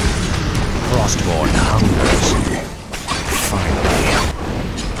attack. Frostborn hungers. Finally.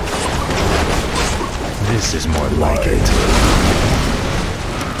 This is more like it.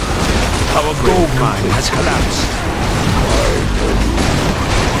 Our gold mine has collapsed.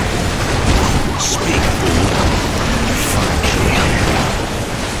 Speak, fool. Finally.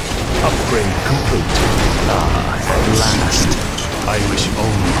 Upgrade complete. Ah, at last. I wish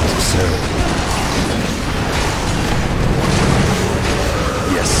only to serve.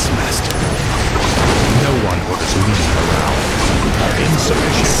 Yes, Master. No one orders me around.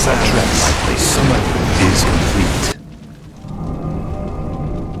 Insufficient Tread summoning is complete.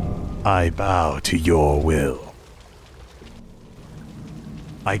 I bow to your will.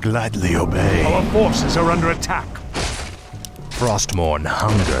 I gladly obey. Our forces are under attack. Frostborn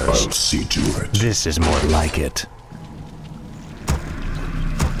hungers. I'll see to it. This is more like it.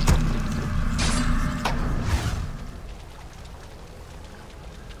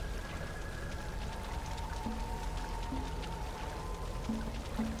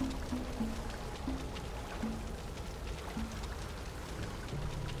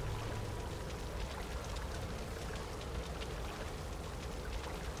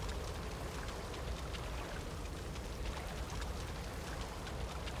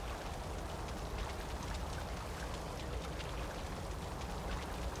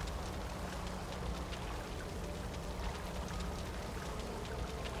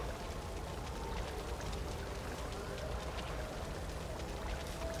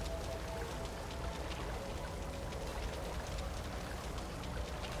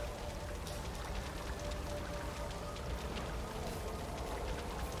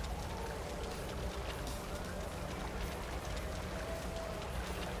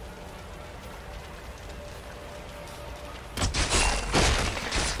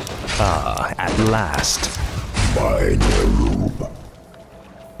 Ah, at last. My Nerub.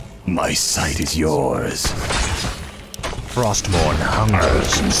 My sight is yours. Frostmourne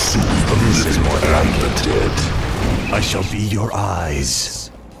hungers. This is more like it. Dead. I shall be your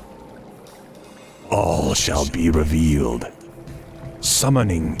eyes. All shall be revealed.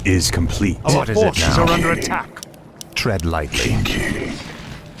 Summoning is complete. Our is it forces now? are under attack. Tread lightly.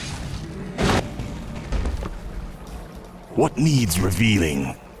 What needs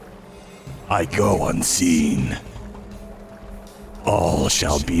revealing? I go unseen. All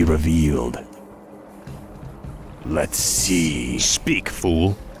shall be revealed. Let's see. Speak,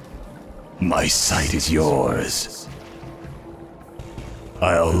 fool. My sight is yours.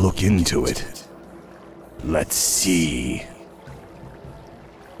 I'll look into it. Let's see.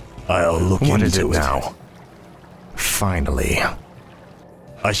 I'll look What into is it it now? Finally.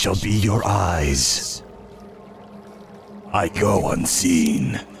 I shall be your eyes. I go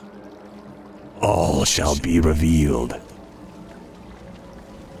unseen. All shall be revealed.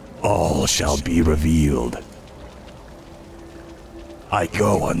 All shall be revealed. I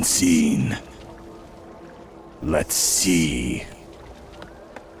go unseen. Let's see.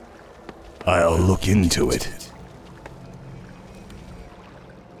 I'll look into it.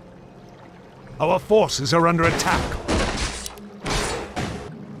 Our forces are under attack.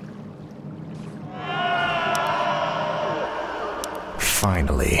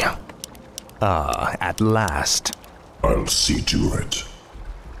 Finally. Ah, at last. I'll see to it.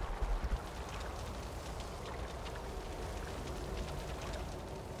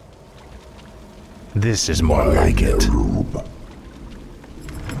 This is more like it. Nerub.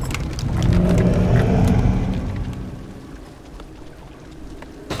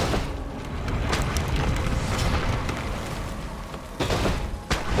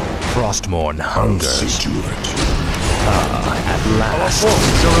 Frostmourne I'll hungers. see to it. At last.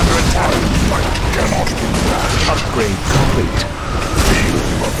 Forces are under attack. Might cannot be matched. Upgrade complete. Feel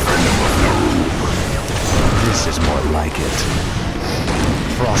the venom of Nerub. This is more like it.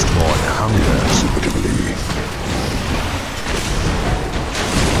 Frostmourne hungers. Indubitably.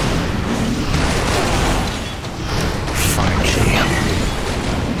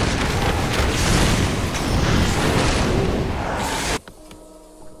 Finally.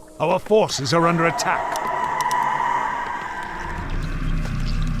 Our forces are under attack.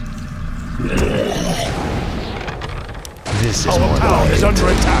 This is Our more town like is it. under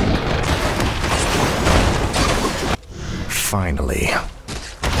attack. Finally.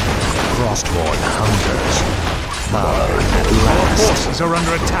 Frostmourne hungers. Ah, at Our last. forces are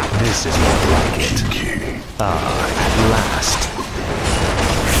under attack. This is more like it. Ah, at last.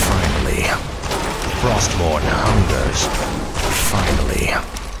 Finally. Frostmourne hungers. Finally.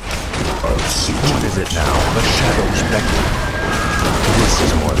 I'll see to What is it now? The shadows beckon. This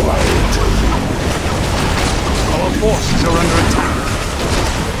is more like it. Our forces are under attack.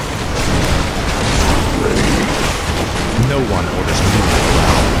 No one orders me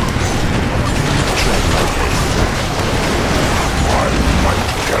around. Tread lightly. My might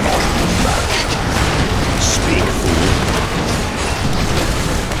cannot be matched. Speak, fool.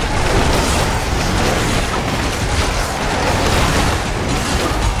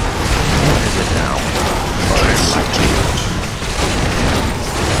 What is it now? I'll see to it.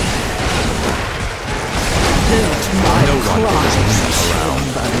 Let my No one orders me cries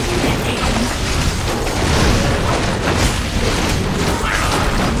around.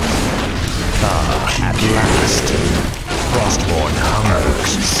 At last. Frostmourne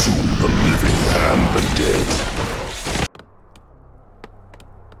hungers. Soon the living and the dead.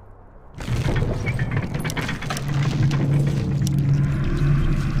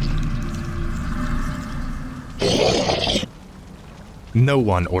 No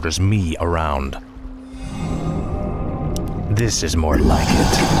one orders me around. This is more like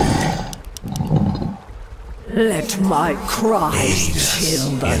it. Let my cries chill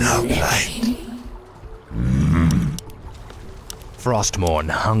the living. Frostmourne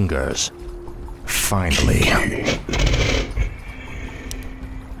hungers. Finally.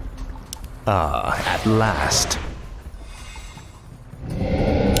 Ah, at last.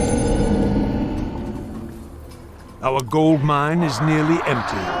 Our gold mine is nearly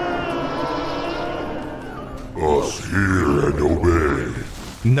empty. Us hear and obey.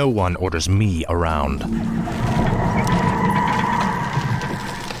 No one orders me around.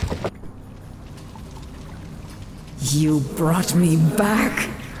 You brought me back.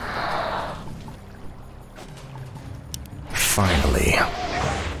 Finally.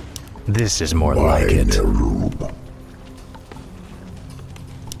 This is more My like it. Nerub.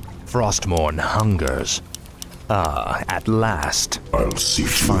 Frostmourne hungers. Ah, at last. I'll see to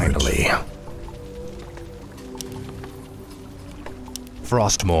Finally. it.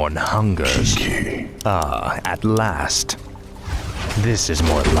 Frostmourne hungers. Kinky. Ah, at last. This is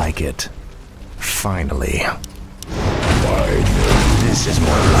more like it. Finally. This is more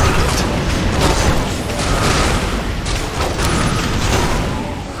like it.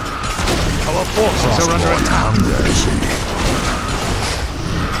 Our forces are under attack.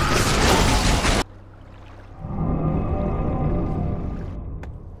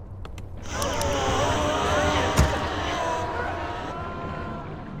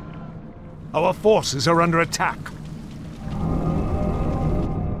 Our forces are under attack.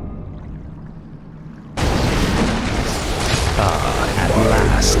 At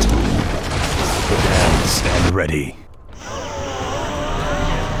last. Prepare, stand ready.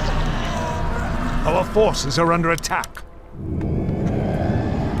 Our forces are under attack.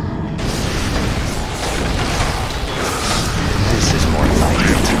 This is more like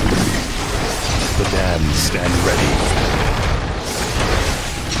it. The damned stand ready.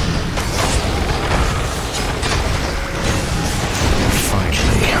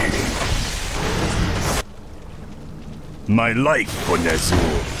 Finally. My life for Ner'zhul.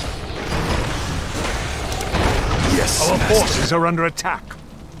 Yes, Our Master. forces are under attack.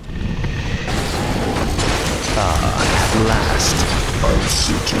 At last. I'll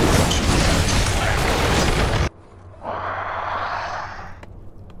see to it.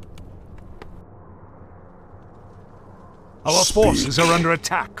 Our forces are under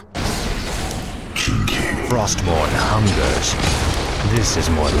attack. Frostmourne hungers. This is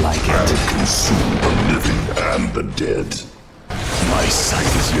more like I'll it. consume the living and the dead. My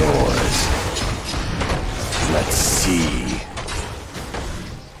sight is yours. Let's see.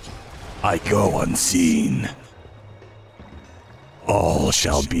 I go unseen. All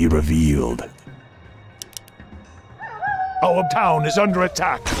shall be revealed. Our town is under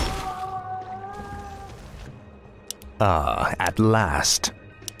attack. Ah, at last.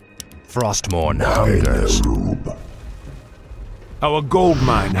 Frostmourne hungers. Ner'zhul. Our gold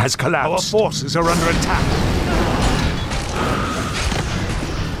mine has collapsed. Our forces are under attack.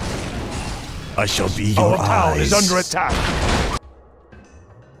 I shall be your Our town eyes. is under attack.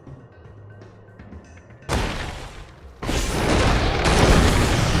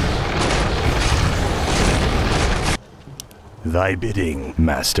 Thy bidding,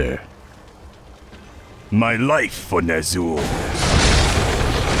 Master. My life for Ner'zhul.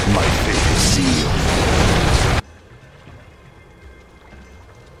 My fate is sealed.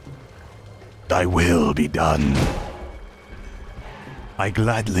 Thy will be done. I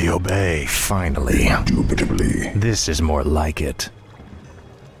gladly obey. Finally. Indubitably. This is more like it.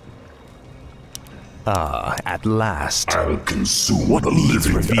 Ah, at last. I'll consume What the needs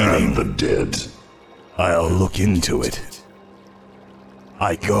living revealing? and the dead. I'll look into it.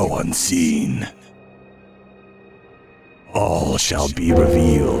 I go unseen. All shall be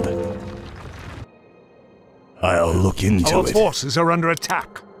revealed. I'll look into Our it. forces are under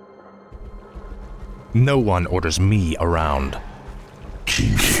attack. No one orders me around.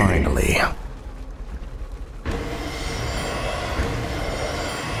 Finally.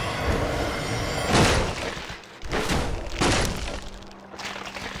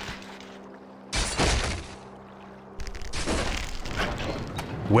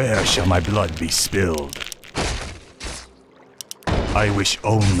 Where shall my blood be spilled? I wish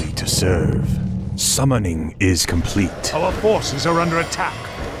only to serve. Summoning is complete. Our forces are under attack.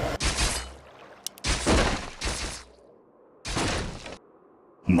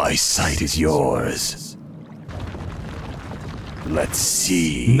 My sight is yours. Let's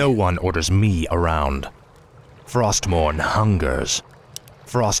see. No one orders me around. Frostmourne hungers.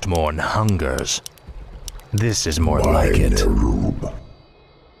 Frostmourne hungers. This is more like it. Ner'zhul.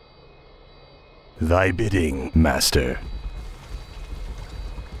 Thy bidding, Master.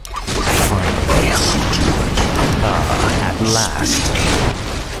 Finally. Ah, at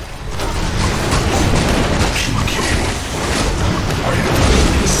last.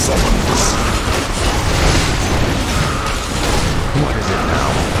 What is it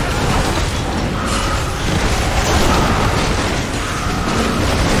now?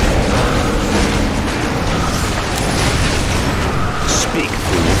 Speak,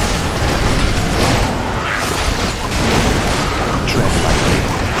 fool. Tread lightly.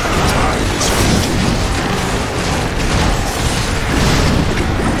 Time is fleeting.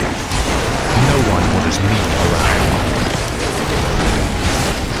 No one orders me around.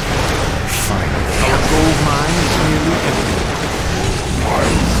 Finally. Our gold mine is nearly empty. My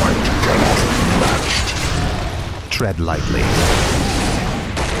might cannot be matched. Tread lightly.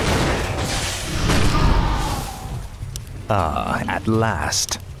 Ah, at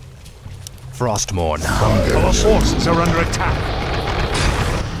last. Frostmourne hunger. Our forces are under attack.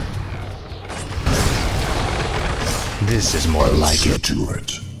 This is more like it. To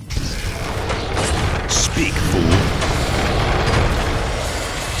it. Speak, fool.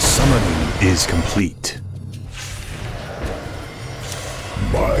 Summoning is complete.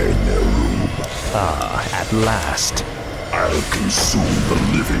 By Nerub, Ah, at last. I'll consume the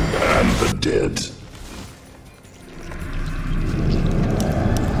living and the dead.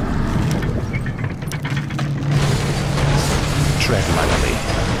 Tread lightly.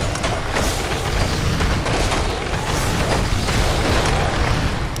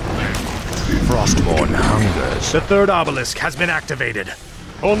 Frostmourne hungers. The third obelisk has been activated.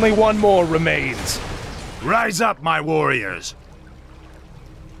 Only one more remains. Rise up, my warriors.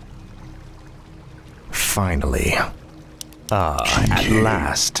 Finally. Ah, at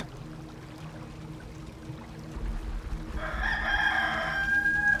last.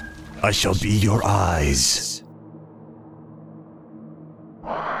 I shall be your eyes.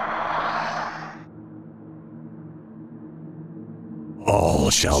 All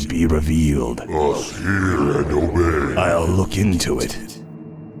shall be revealed. Us hear and obey. I'll look into it.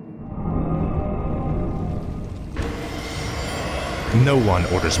 No one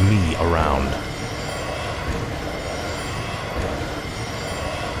orders me around.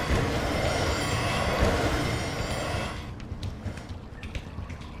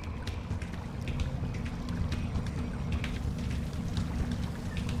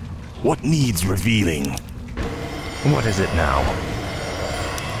 What needs revealing? What is it now?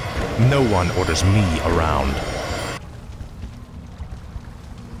 No one orders me around.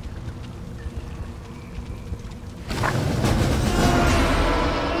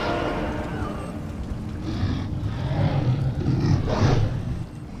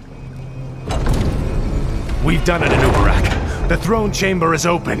 We've done it, Anubarak. The throne chamber is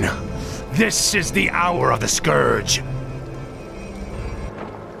open. This is the hour of the Scourge.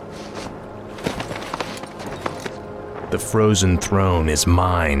 The frozen throne is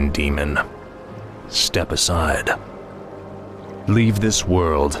mine, demon. Step aside. Leave this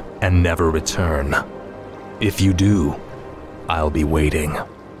world and never return. If you do, I'll be waiting.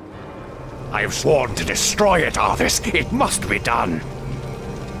 I have sworn to destroy it, Arthas. It must be done.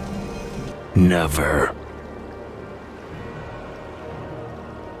 Never.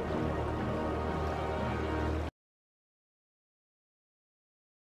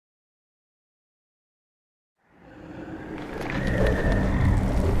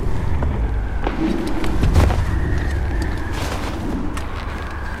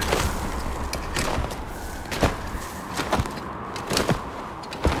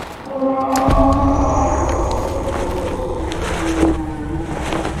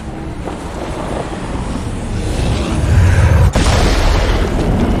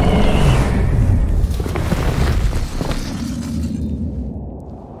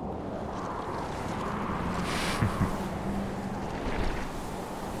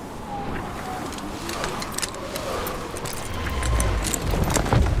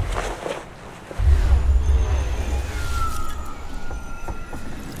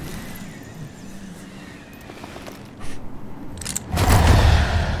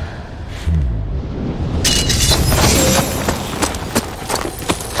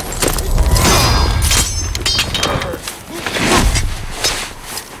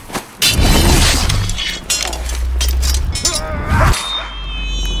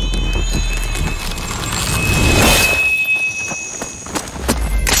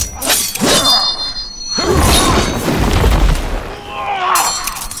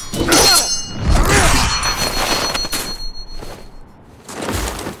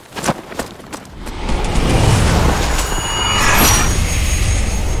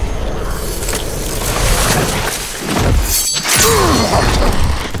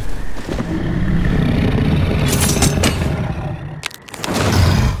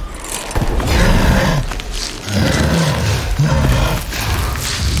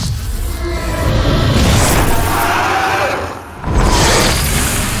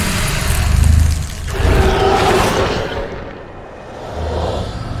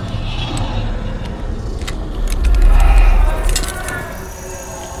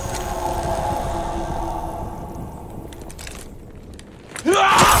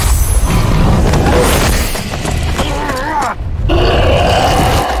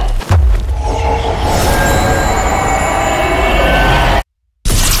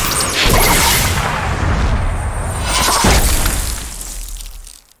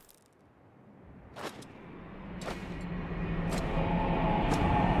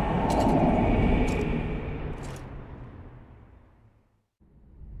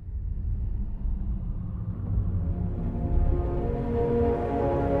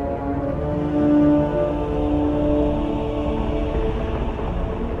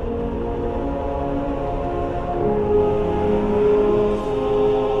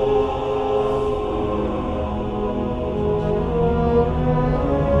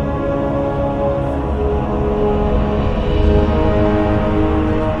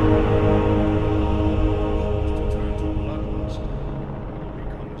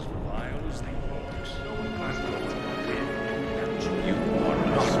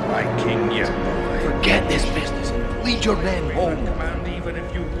 king yet. Forget this business. Lead your men home. Even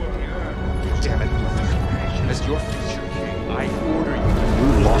if you were. Damn it. As your future king, I order you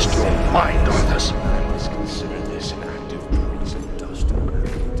to... You lost your mind on this. I must consider this an act of treason, Dustin.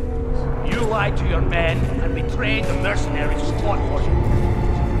 You lied to your men and betrayed the mercenaries who fought for you.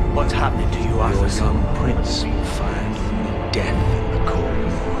 What's happening to you, Arthur? Your young prince will find you in death.